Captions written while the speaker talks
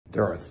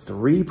There are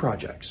 3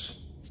 projects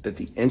that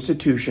the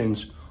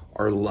institutions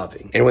are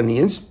loving. And when the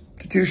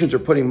institutions are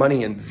putting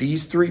money in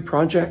these 3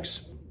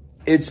 projects,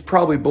 it's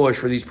probably bullish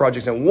for these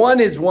projects. And one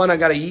is one I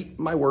gotta eat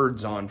my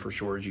words on for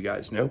sure, as you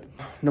guys know.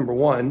 Number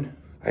 1,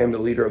 I am the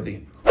leader of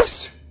the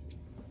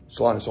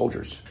Solana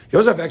Soldiers. You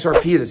also have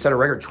XRP that set a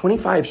record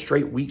 25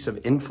 straight weeks of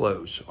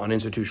inflows on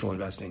institutional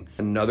investing.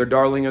 Another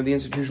darling of the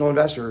institutional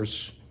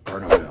investors,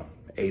 Cardano.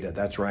 ADA,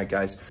 that's right,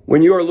 guys.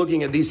 When you are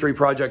looking at these 3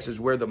 projects is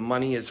where the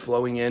money is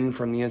flowing in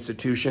from the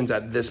institutions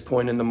at this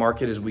point in the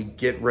market as we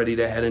get ready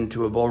to head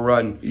into a bull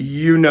run.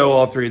 You know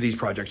all 3 of these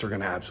projects are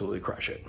gonna absolutely crush it.